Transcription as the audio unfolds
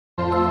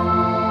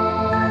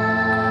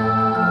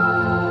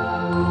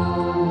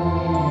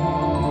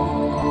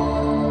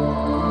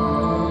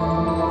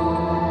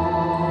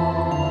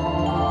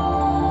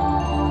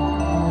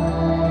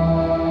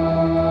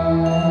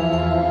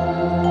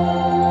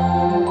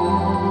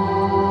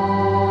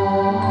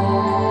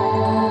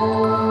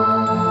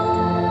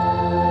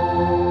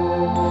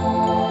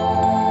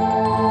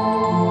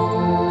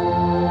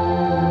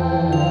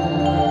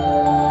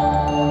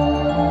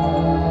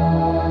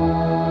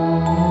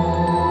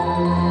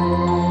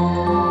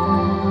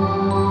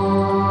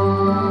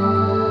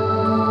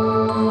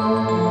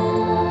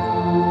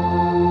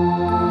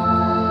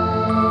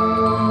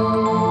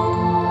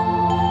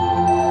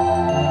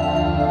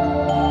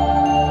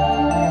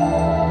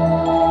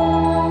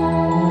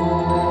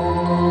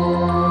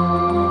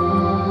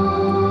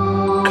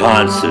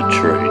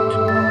Concentrate.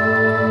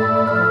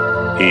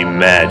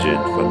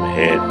 Imagine from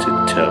head to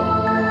toe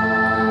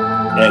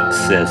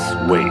excess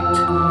weight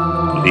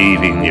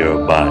leaving your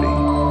body.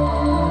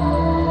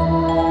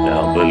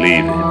 Now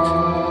believe it,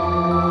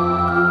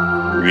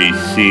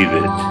 receive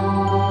it,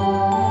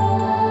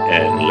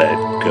 and let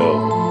go.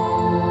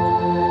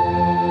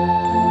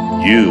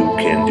 You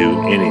can do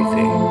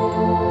anything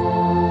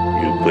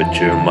you put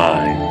your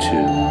mind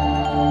to.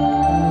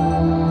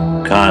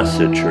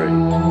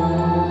 Concentrate.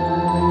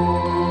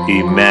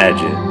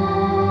 Imagine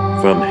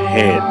from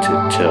head to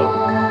toe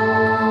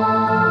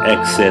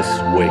excess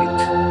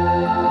weight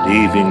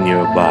leaving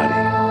your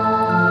body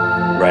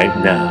right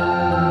now.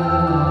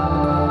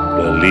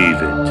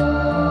 Believe it,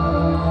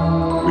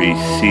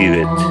 receive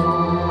it,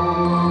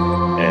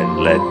 and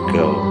let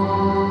go.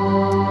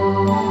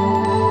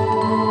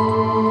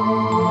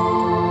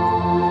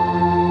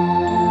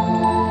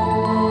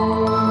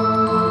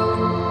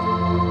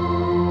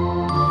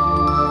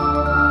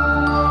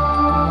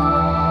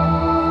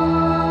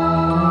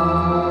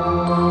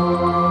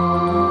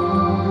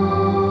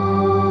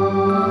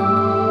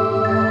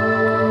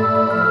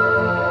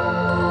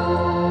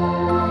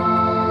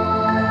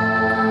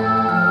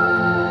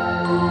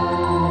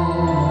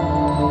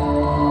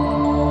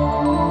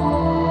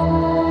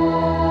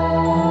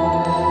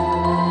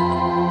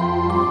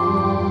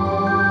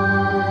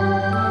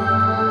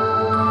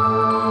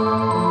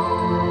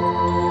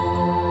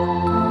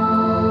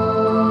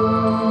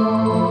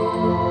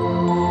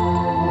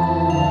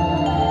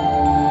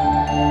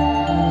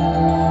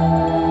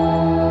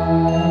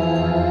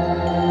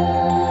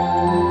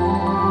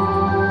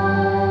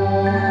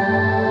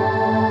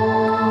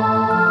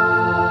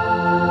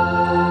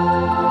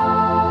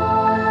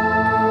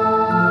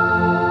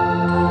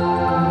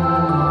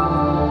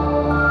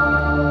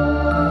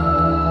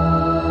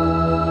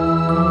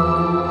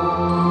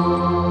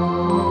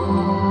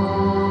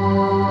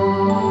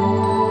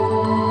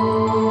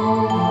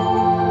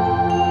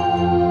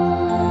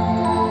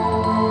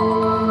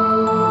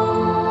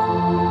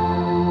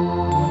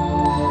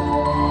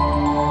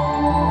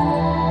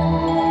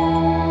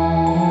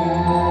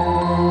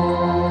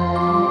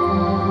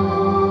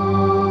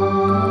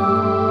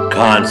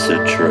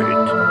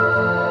 Concentrate.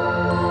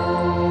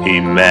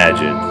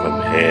 Imagine from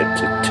head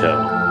to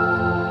toe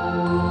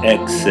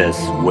excess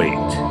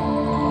weight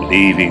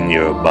leaving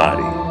your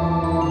body.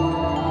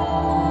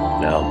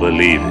 Now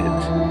believe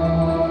it,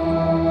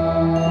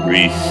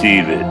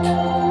 receive it,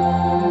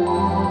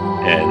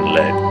 and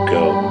let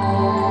go.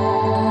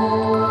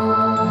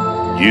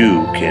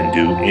 You can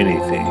do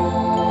anything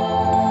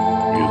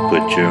you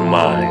put your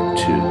mind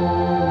to.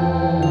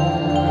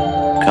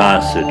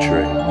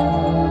 Concentrate.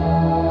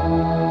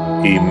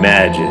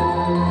 Imagine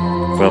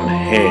from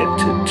head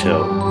to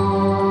toe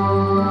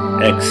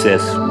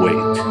excess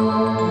weight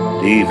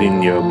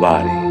leaving your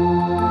body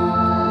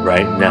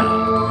right now.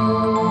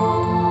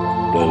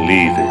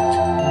 Believe it,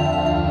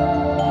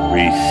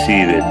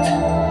 receive it,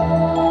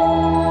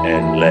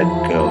 and let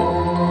go.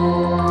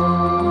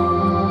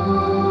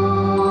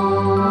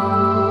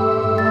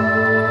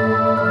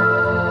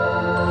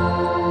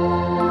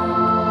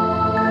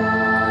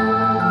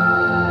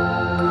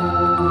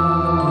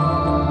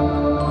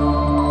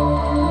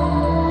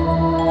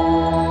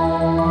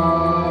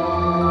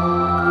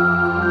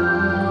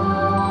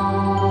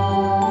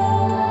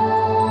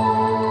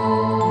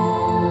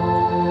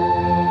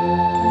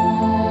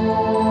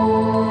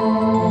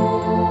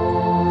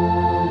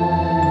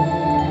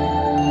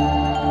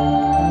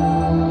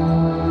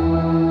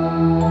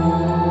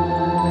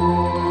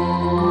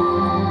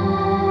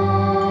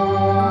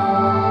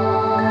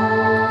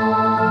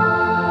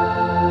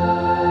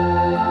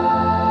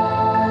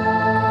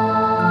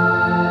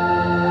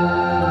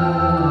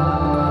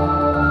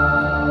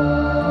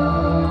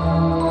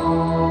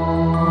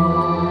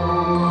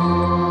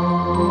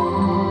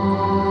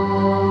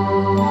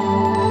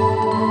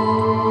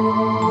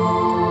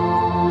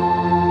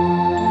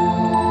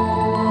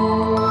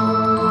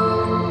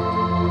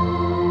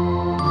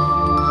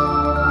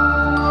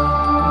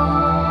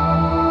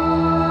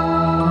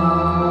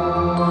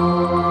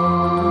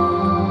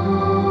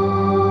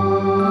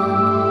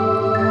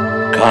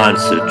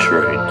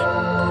 Concentrate.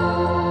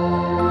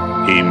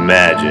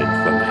 Imagine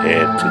from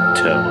head to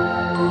toe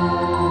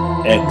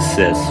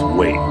excess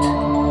weight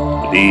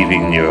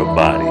leaving your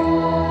body.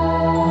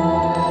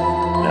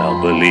 Now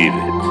believe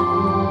it,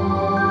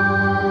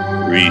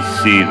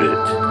 receive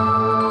it,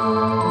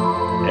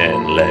 and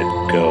let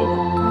go.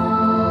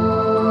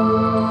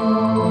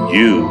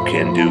 You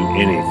can do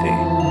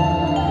anything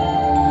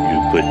you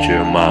put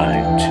your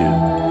mind to.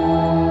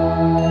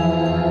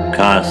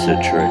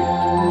 Concentrate.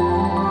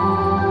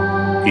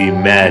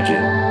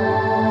 Imagine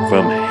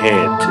from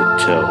head to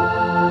toe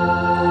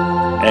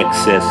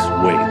excess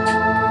weight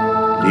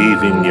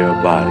leaving your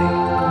body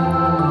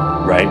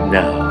right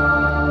now.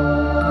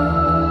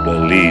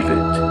 Believe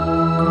it,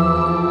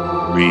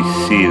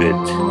 receive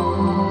it,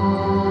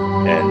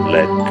 and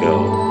let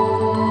go.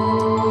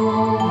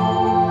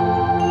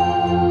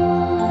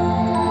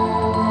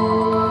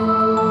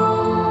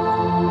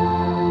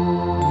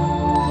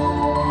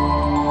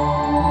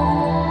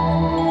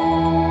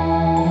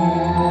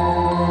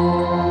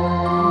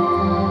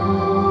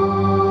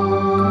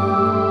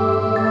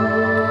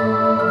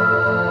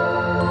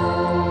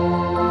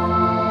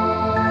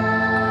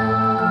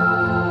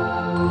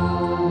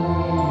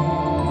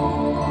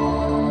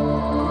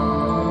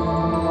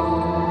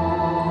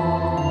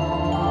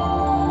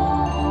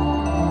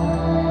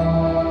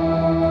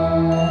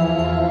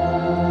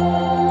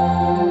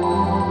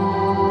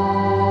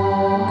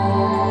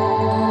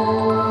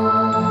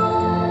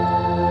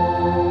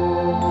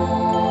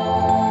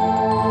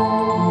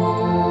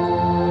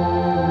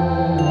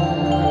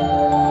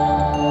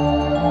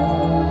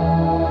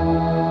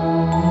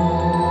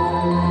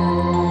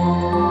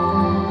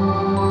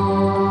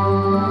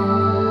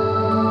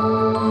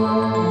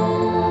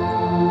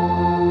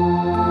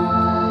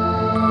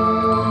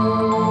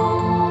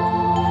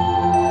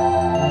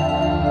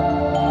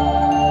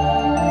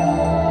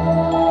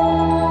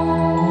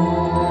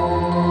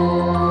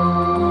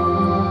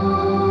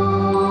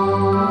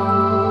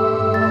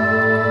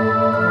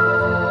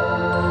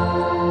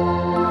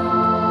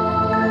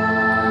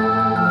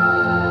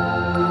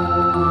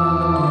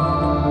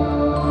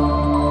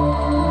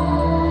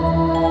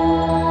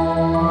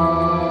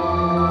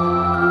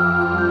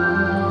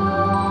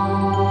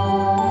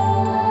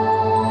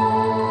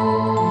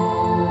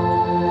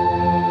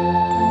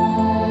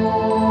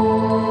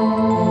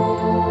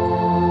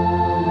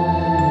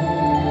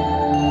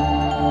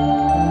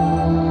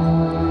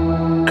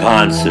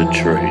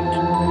 Concentrate.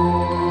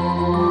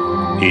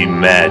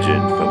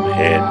 Imagine from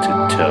head to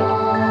toe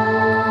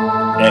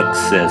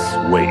excess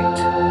weight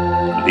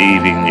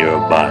leaving your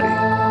body.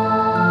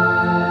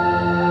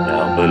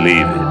 Now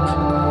believe it,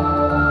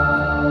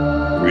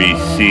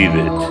 receive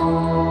it,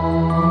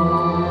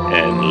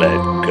 and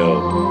let go.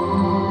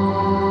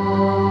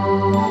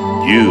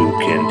 You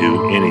can do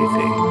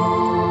anything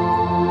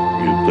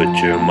you put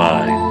your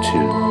mind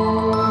to.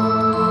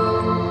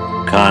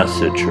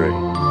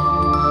 Concentrate.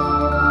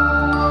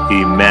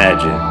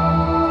 Imagine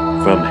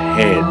from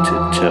head to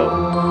toe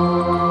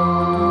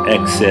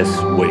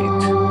excess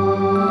weight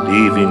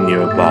leaving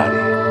your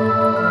body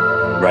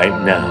right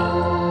now.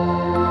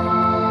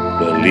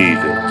 Believe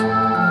it,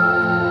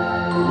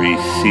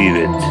 receive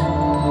it,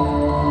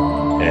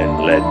 and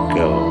let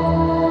go.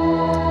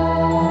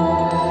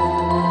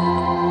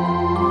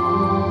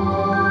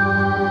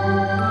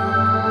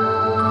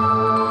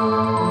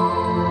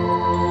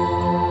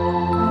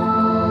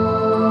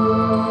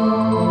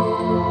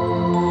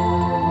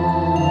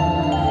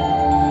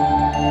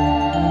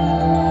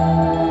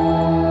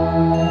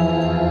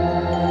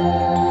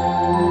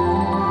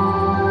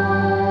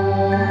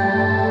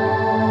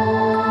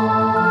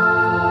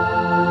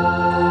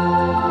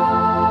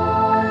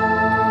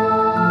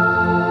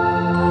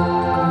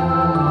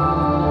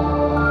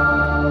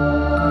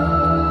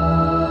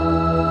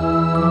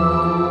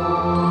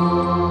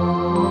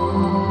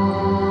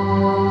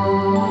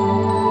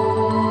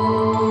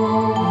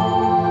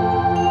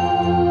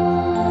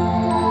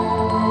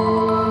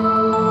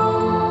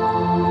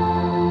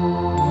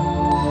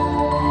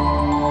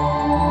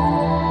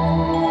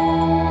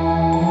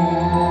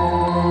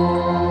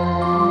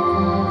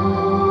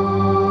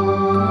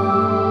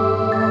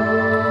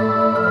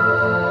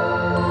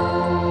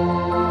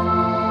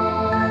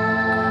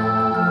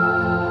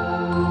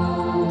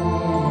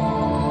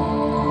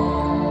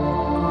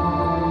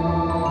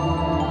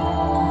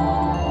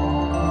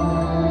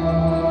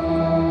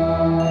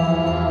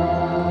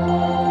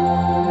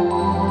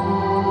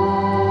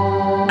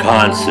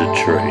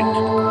 Concentrate.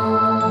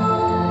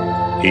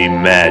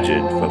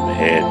 Imagine from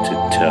head to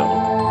toe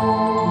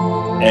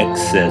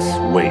excess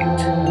weight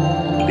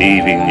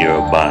leaving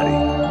your body.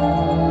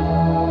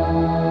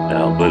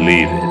 Now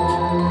believe it,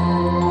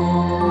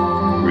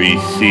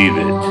 receive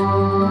it,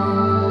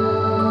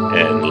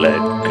 and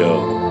let go.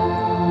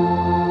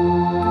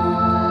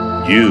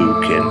 You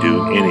can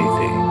do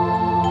anything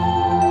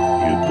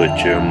you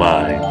put your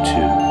mind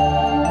to.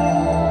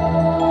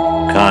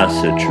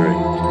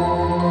 Concentrate.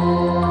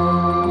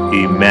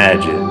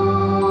 Imagine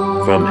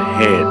from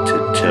head to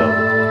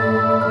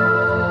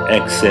toe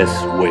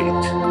excess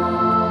weight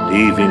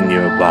leaving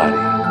your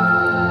body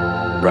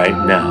right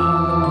now.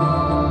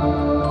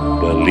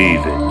 Believe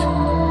it,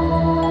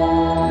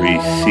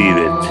 receive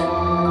it,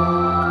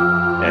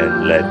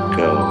 and let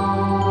go.